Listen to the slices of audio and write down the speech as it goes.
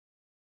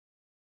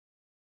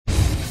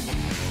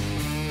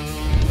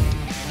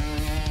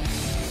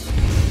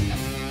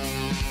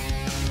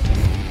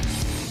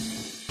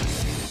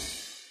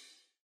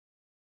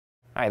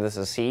Hi, this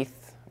is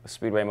Heath with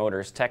Speedway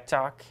Motors Tech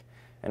Talk,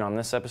 and on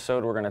this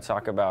episode we're going to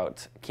talk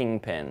about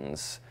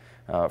kingpins.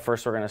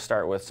 First we're going to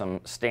start with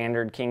some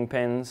standard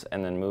kingpins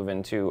and then move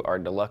into our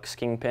deluxe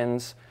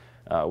kingpins.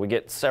 We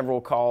get several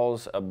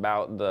calls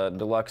about the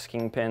deluxe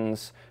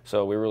kingpins,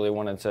 so we really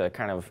wanted to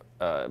kind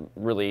of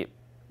really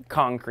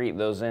concrete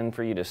those in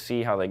for you to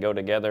see how they go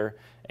together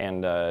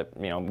and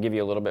give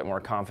you a little bit more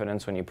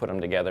confidence when you put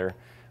them together.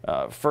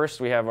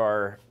 First we have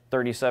our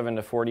 37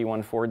 to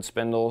 41 Ford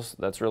spindles.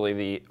 That's really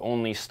the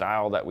only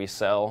style that we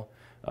sell.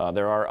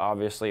 There are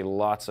obviously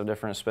lots of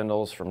different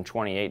spindles from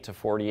 28 to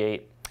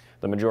 48.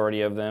 The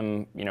majority of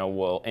them,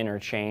 will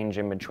interchange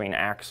in between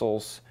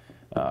axles,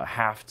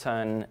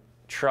 half-ton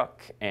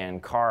truck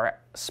and car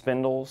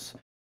spindles.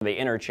 They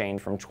interchange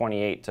from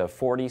 28 to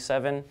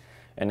 47,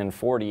 and in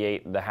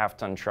 48, the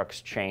half-ton trucks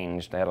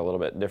changed. They had a little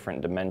bit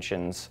different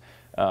dimensions.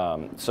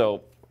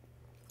 So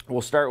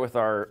we'll start with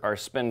our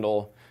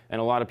spindle. And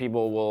a lot of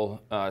people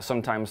will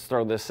sometimes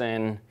throw this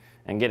in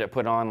and get it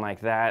put on like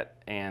that,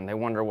 and they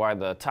wonder why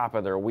the top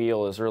of their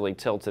wheel is really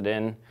tilted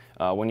in.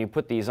 When you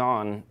put these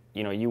on,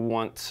 you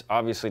want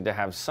obviously to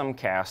have some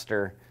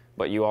caster,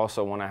 but you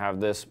also want to have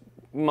this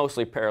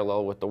mostly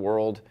parallel with the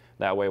world.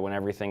 That way when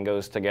everything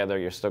goes together,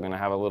 you're still going to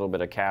have a little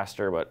bit of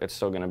caster, but it's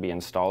still going to be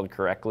installed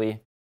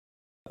correctly.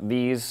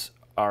 These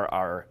are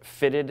our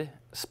fitted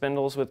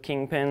spindles with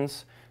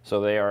kingpins, so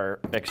they are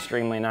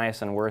extremely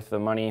nice and worth the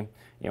money.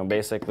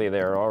 Basically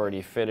they're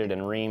already fitted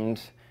and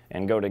reamed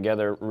and go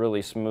together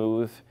really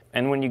smooth.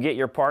 And when you get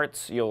your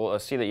parts, you'll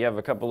see that you have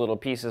a couple little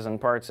pieces and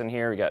parts in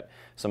here. We got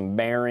some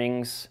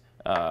bearings,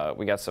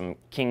 we got some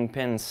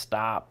kingpin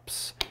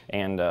stops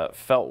and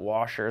felt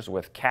washers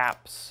with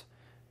caps,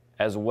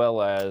 as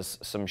well as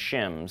some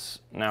shims.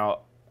 Now,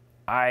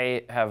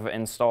 I have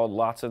installed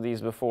lots of these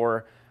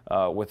before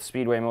with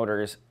Speedway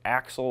Motors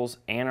axles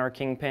and our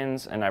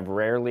kingpins, and I've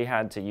rarely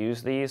had to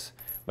use these,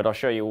 but I'll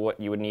show you what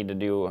you would need to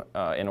do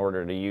in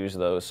order to use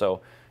those.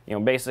 So,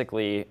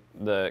 basically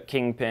the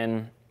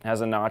kingpin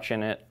has a notch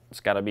in it. It's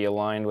got to be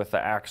aligned with the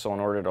axle in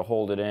order to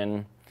hold it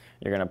in.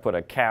 You're going to put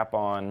a cap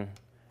on,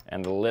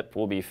 and the lip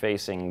will be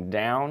facing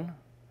down,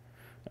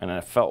 and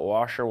a felt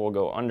washer will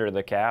go under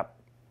the cap,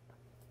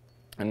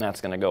 and that's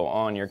going to go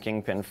on your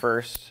kingpin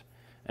first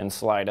and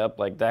slide up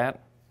like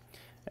that.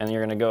 And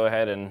you're going to go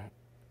ahead and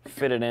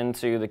fit it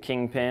into the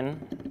kingpin.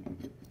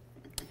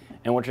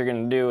 And what you're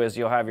going to do is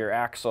you'll have your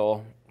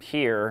axle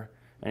here,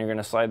 and you're going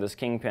to slide this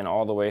kingpin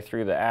all the way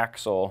through the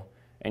axle,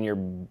 and your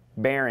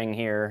bearing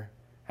here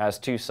has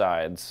two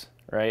sides,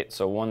 right?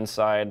 So one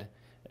side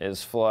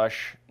is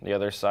flush, the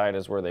other side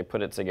is where they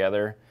put it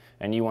together,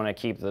 and you want to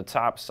keep the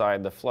top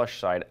side, the flush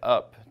side,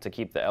 up to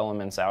keep the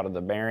elements out of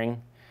the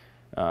bearing.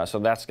 So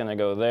that's going to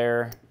go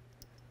there.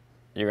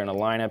 You're going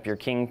to line up your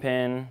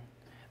kingpin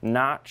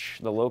notch,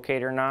 the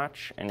locator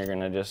notch, and you're going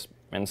to just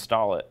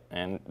install it.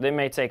 And they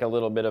may take a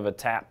little bit of a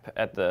tap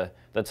at the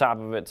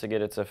top of it to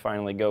get it to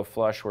finally go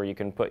flush where you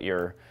can put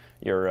your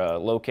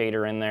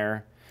locator in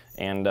there.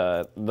 And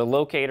the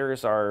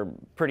locators are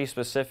pretty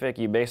specific.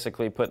 You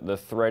basically put the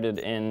threaded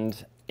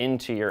end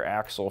into your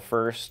axle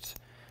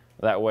first.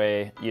 That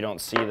way you don't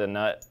see the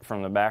nut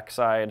from the back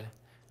side,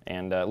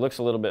 and it looks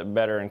a little bit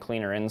better and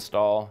cleaner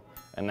install.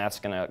 And that's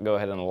going to go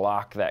ahead and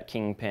lock that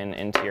kingpin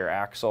into your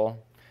axle,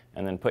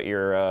 and then put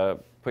your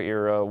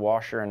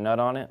washer and nut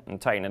on it and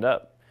tighten it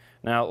up.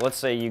 Now let's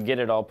say you get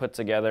it all put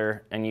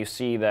together and you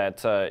see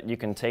that you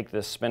can take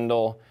this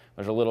spindle,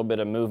 there's a little bit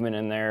of movement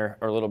in there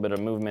or a little bit of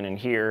movement in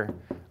here.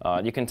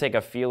 You can take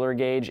a feeler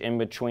gauge in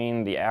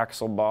between the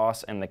axle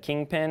boss and the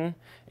kingpin,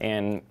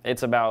 and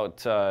it's about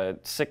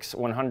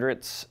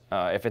 6/100ths.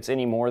 If it's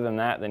any more than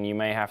that, then you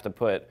may have to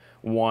put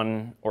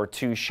 1 or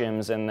 2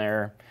 shims in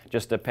there,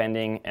 just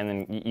depending, and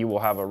then you will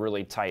have a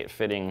really tight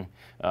fitting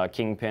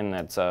kingpin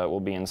that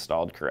will be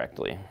installed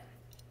correctly.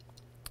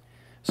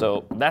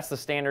 So that's the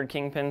standard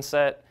kingpin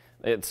set.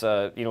 It's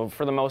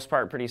for the most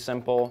part pretty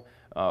simple.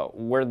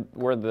 Where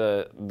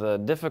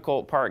the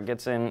difficult part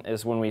gets in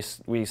is when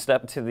we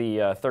step to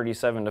the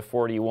 37 to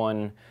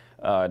 41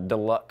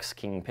 deluxe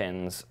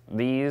kingpins.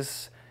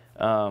 These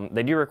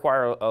they do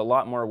require a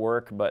lot more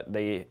work, but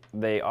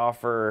they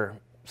offer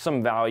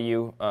some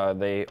value.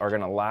 They are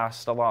going to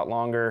last a lot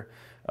longer.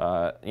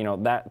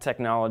 That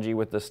technology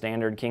with the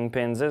standard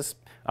kingpins is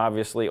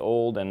obviously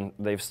old, and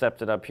they've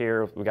stepped it up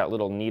here. We've got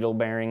little needle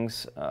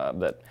bearings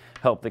that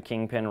help the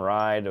kingpin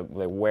ride.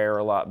 They wear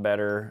a lot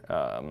better.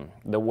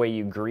 The way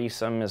you grease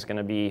them is going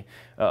to be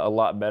a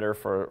lot better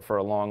for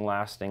a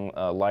long-lasting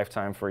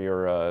lifetime for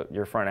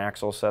your front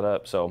axle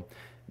setup. So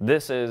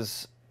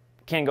this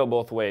can go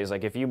both ways.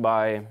 Like if you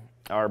buy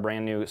our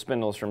brand new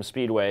spindles from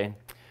Speedway,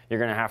 you're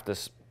going to have to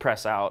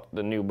press out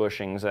the new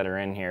bushings that are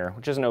in here,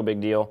 which is no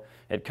big deal.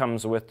 It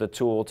comes with the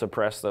tool to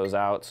press those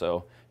out,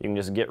 so you can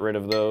just get rid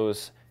of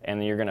those, and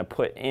then you're going to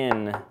put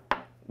in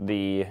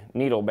the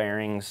needle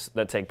bearings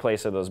that take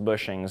place of those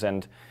bushings.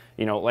 And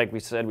like we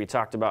said, we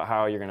talked about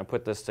how you're going to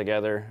put this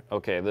together.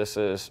 Okay, this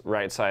is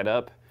right side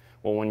up.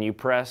 Well, when you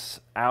press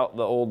out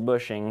the old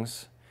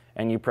bushings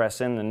and you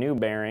press in the new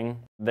bearing,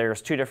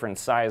 there's two different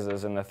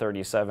sizes in the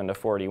 37 to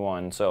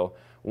 41. So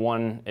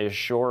one is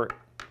short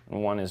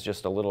and one is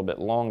just a little bit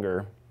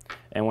longer.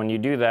 And when you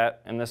do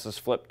that, and this is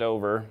flipped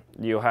over,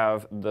 you'll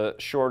have the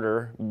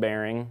shorter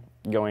bearing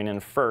going in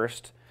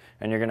first,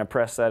 and you're going to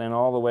press that in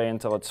all the way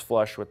until it's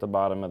flush with the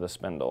bottom of the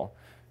spindle.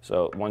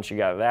 So once you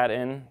got that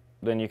in,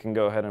 then you can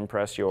go ahead and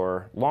press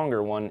your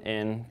longer one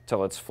in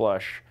till it's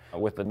flush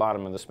with the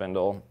bottom of the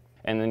spindle,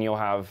 and then you'll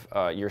have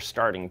your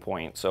starting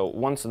point. So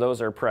once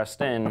those are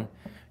pressed in,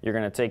 you're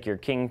going to take your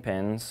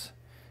kingpins,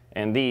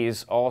 and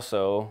these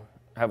also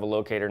have a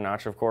locator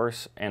notch, of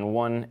course, and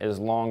one is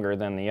longer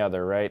than the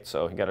other, right?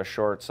 So you got a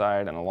short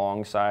side and a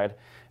long side,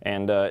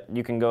 and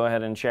you can go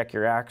ahead and check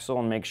your axle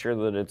and make sure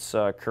that it's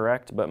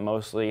correct, but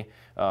mostly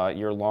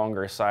your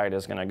longer side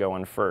is going to go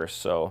in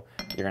first. So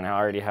you're going to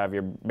already have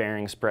your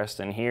bearings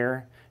pressed in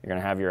here, you're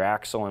going to have your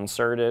axle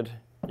inserted,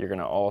 you're going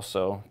to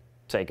also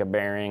take a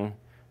bearing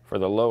for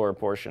the lower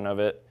portion of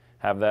it,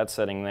 have that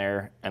setting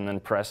there, and then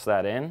press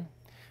that in.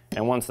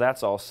 And once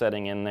that's all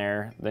setting in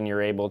there, then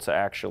you're able to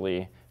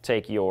actually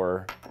take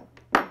your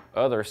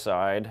other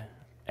side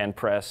and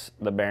press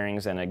the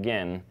bearings in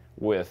again,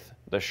 with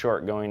the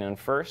short going in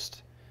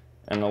first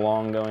and the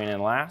long going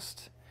in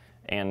last.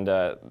 And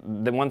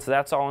then once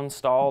that's all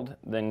installed,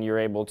 then you're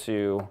able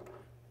to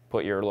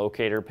put your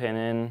locator pin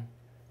in,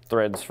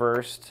 threads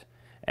first.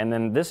 And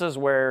then this is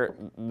where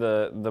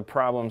the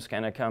problems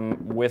kind of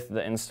come with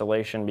the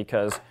installation,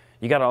 because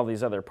you got all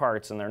these other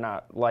parts and they're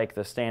not like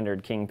the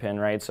standard kingpin,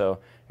 right? So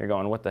you're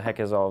going, what the heck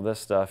is all this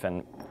stuff?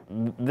 And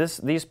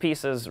these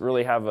pieces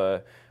really have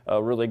a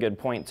really good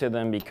point to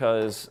them,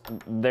 because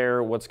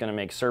they're what's going to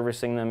make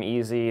servicing them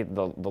easy,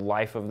 the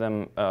life of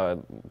them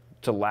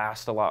to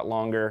last a lot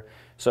longer.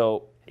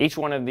 So each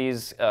one of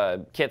these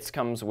kits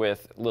comes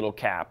with little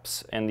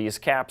caps, and these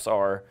caps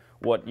are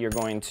what you're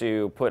going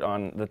to put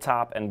on the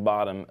top and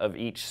bottom of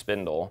each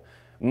spindle.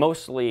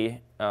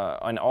 Mostly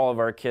on all of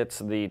our kits,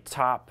 the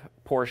top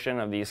portion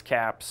of these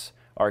caps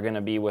are going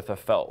to be with a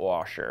felt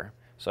washer.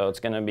 So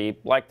it's going to be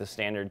like the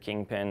standard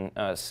kingpin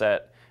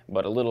set,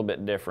 but a little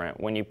bit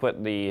different. When you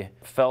put the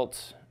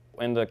felt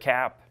in the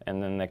cap,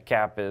 and then the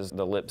cap is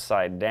the lip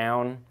side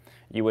down,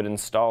 you would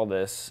install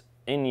this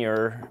in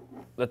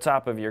the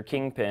top of your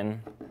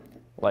kingpin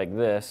like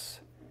this,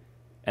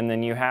 and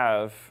then you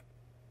have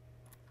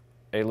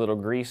a little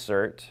grease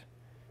cert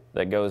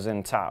that goes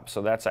in top.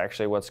 So that's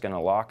actually what's going to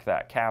lock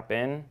that cap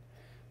in,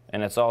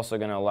 and it's also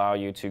going to allow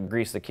you to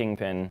grease the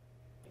kingpin.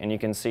 And you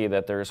can see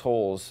that there's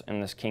holes in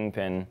this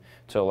kingpin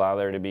to allow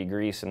there to be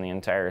grease in the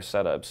entire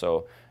setup.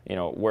 So, you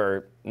know,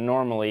 where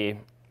normally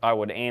I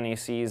would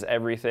anti-seize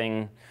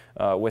everything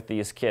with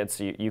these kits,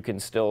 you can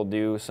still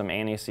do some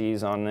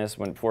anti-seize on this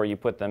before you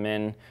put them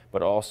in,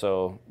 but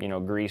also, you know,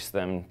 grease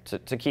them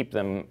to keep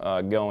them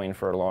going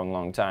for a long,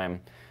 long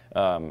time.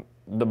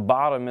 The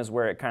bottom is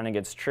where it kind of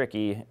gets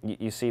tricky.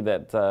 You see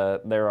that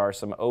there are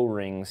some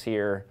O-rings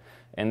here,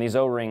 and these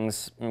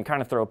O-rings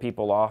kind of throw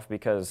people off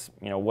because,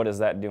 you know, what is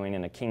that doing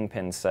in a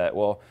kingpin set?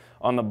 Well,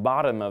 on the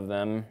bottom of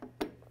them,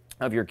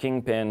 of your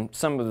kingpin,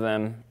 some of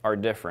them are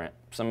different.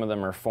 Some of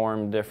them are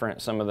formed different.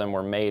 Some of them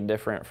were made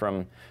different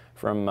from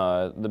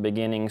the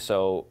beginning.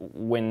 So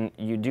when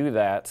you do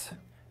that,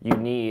 you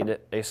need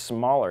a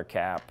smaller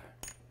cap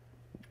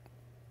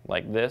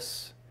like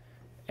this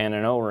and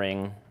an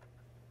O-ring,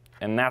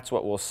 and that's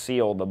what will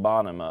seal the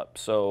bottom up.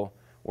 So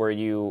where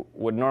you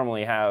would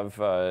normally have,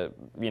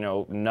 you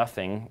know,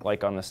 nothing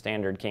like on the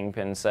standard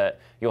kingpin set,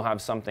 you'll have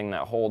something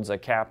that holds a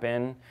cap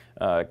in,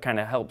 kind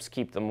of helps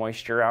keep the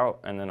moisture out,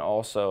 and then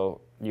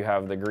also you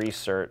have the grease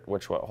cert,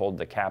 which will hold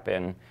the cap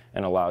in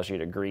and allows you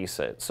to grease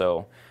it.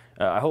 So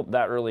I hope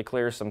that really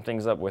clears some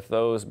things up with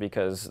those,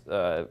 because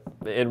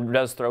it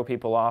does throw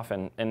people off,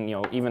 and you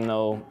know, even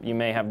though you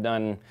may have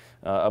done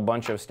a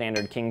bunch of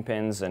standard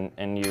kingpins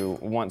and you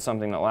want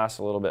something that lasts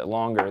a little bit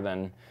longer,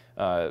 then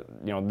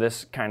you know,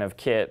 this kind of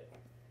kit,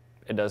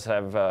 it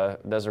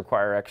does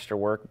require extra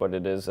work, but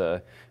it is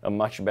a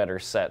much better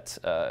set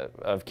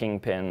of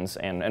kingpins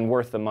and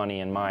worth the money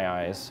in my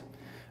eyes.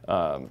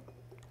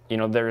 You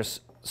know,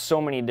 there's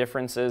so many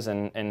differences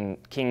in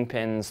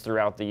kingpins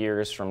throughout the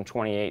years from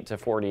 28 to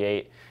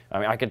 48. I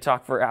mean, I could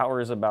talk for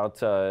hours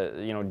about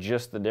you know,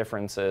 just the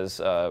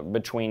differences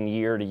between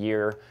year to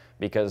year,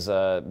 because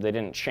they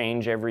didn't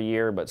change every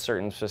year, but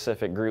certain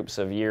specific groups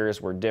of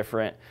years were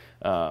different.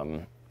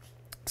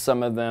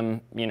 Some of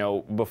them, you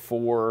know,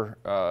 before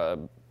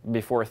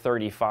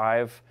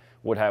 35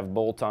 would have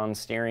bolt-on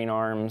steering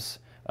arms,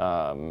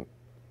 and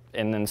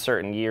then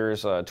certain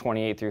years,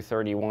 28 through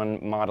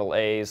 31 Model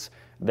A's,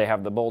 they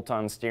have the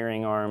bolt-on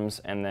steering arms,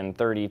 and then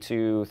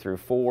 32 through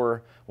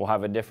 4 will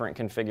have a different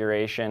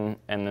configuration,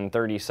 and then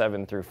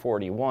 37 through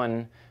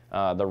 41,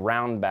 the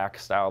round back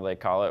style they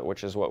call it,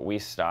 which is what we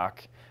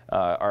stock,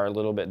 are a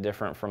little bit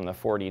different from the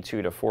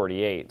 42 to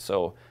 48.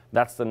 So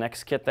that's the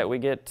next kit that we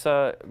get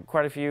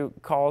quite a few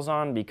calls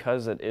on,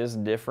 because it is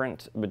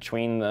different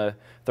between the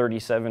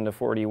 37 to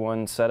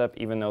 41 setup,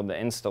 even though the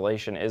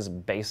installation is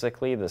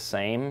basically the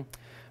same.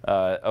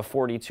 A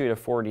 42 to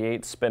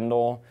 48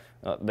 spindle,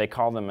 they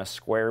call them a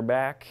square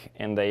back,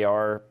 and they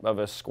are of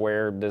a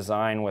square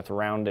design with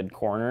rounded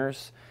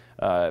corners.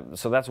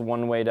 So that's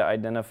one way to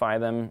identify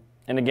them.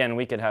 And again,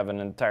 we could have an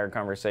entire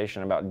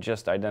conversation about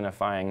just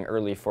identifying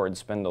early Ford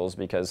spindles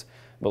because,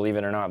 believe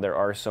it or not, there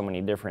are so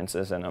many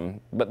differences in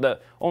them. But the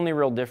only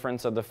real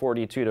difference of the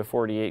 42 to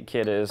 48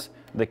 kit is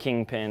the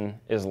kingpin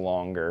is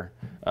longer.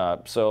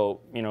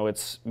 So, you know,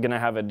 it's going to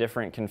have a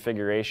different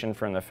configuration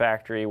from the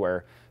factory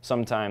where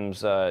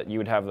sometimes you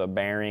would have the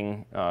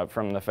bearing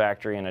from the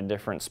factory in a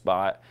different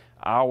spot.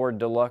 Our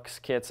Deluxe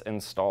kits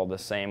install the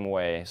same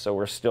way. So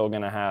we're still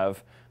going to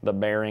have the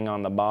bearing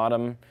on the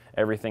bottom.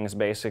 Everything's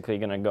basically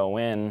going to go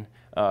in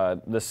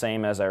the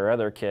same as our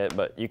other kit,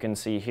 but you can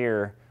see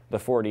here the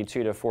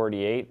 42 to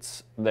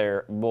 48s,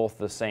 they're both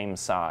the same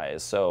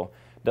size. So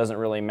it doesn't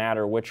really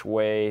matter which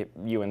way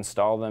you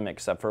install them,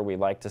 except for we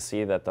like to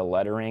see that the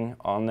lettering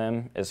on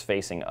them is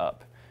facing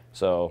up.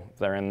 So if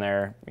they're in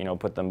there, you know,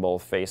 put them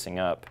both facing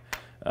up.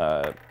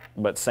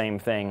 But same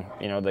thing,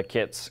 you know, the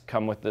kits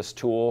come with this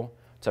tool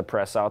to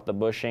press out the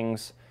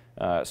bushings.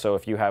 So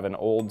if you have an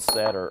old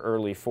set or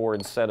early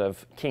Ford set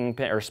of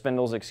kingpin or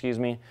spindles, excuse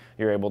me,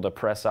 you're able to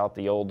press out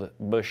the old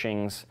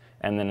bushings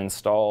and then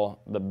install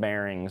the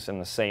bearings in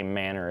the same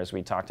manner as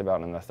we talked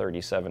about in the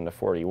 37 to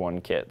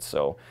 41 kit.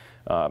 So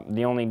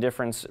the only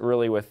difference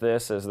really with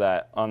this is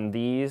that on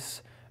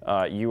these,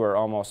 you are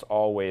almost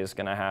always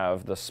going to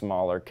have the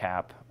smaller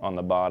cap on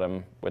the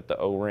bottom with the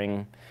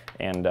O-ring.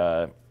 And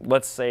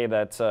let's say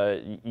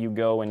that you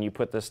go and you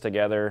put this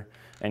together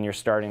and you're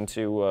starting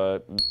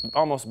to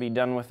almost be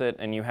done with it,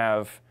 and you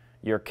have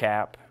your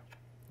cap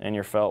and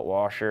your felt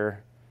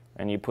washer,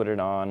 and you put it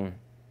on,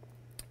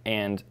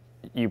 and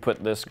you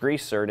put this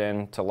grease cert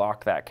in to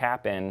lock that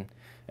cap in,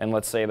 and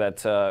let's say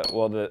that,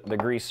 well, the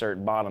grease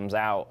cert bottoms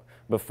out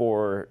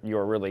before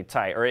you're really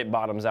tight, or it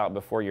bottoms out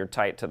before you're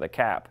tight to the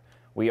cap.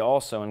 We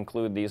also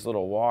include these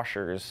little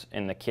washers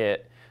in the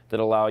kit that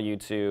allow you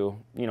to,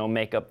 you know,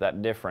 make up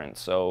that difference.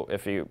 So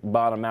if you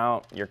bottom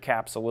out, your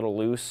cap's a little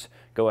loose,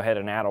 go ahead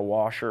and add a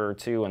washer or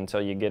two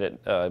until you get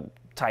it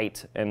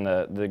tight and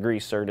the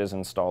grease cert is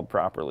installed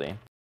properly.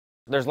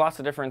 There's lots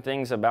of different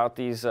things about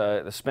these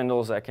the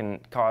spindles that can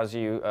cause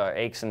you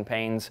aches and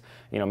pains.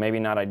 You know, maybe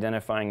not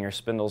identifying your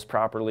spindles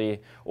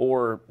properly,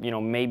 or, you know,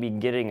 maybe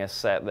getting a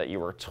set that you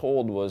were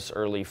told was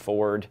early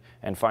Ford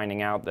and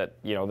finding out that,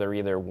 you know, they're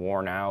either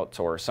worn out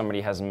or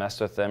somebody has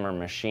messed with them or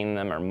machined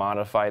them or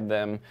modified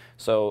them.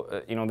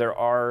 So, you know, there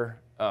are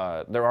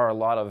a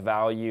lot of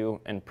value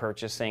in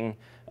purchasing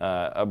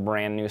a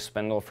brand new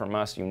spindle from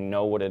us. You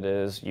know what it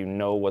is, you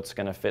know what's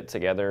going to fit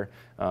together,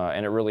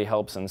 and it really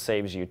helps and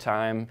saves you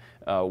time.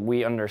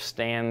 We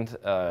understand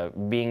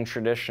being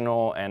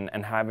traditional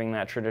and having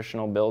that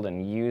traditional build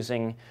and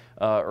using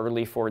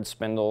early Ford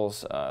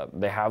spindles.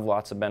 They have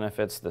lots of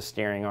benefits. The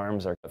steering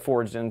arms are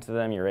forged into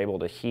them. You're able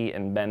to heat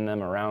and bend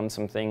them around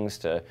some things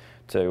to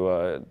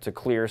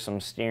clear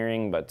some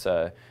steering,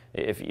 but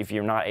if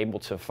you're not able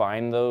to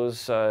find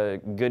those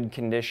good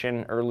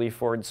condition early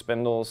Ford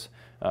spindles,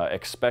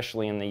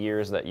 especially in the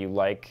years that you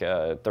like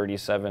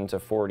 37 to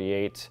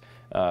 48,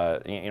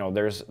 you know,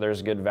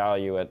 there's good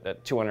value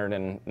at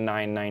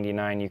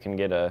 $209.99. You can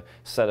get a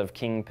set of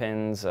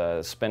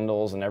kingpins,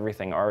 spindles, and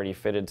everything already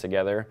fitted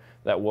together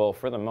that will,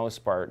 for the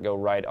most part, go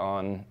right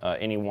on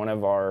any one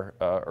of our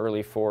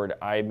early Ford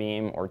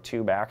I-beam or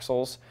tube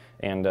axles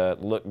and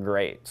look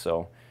great.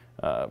 So,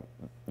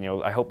 you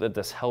know, I hope that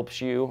this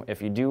helps you.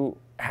 If you do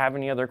have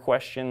any other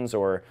questions,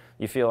 or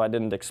you feel I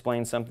didn't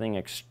explain something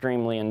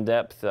extremely in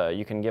depth,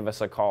 you can give us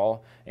a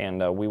call,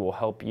 and we will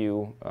help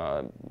you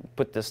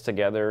put this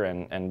together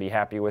and be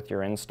happy with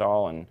your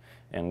install and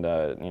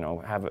you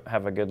know,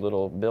 have a good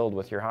little build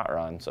with your hot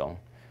rod. So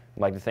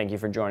I'd like to thank you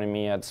for joining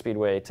me at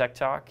Speedway Tech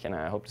Talk, and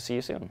I hope to see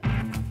you soon.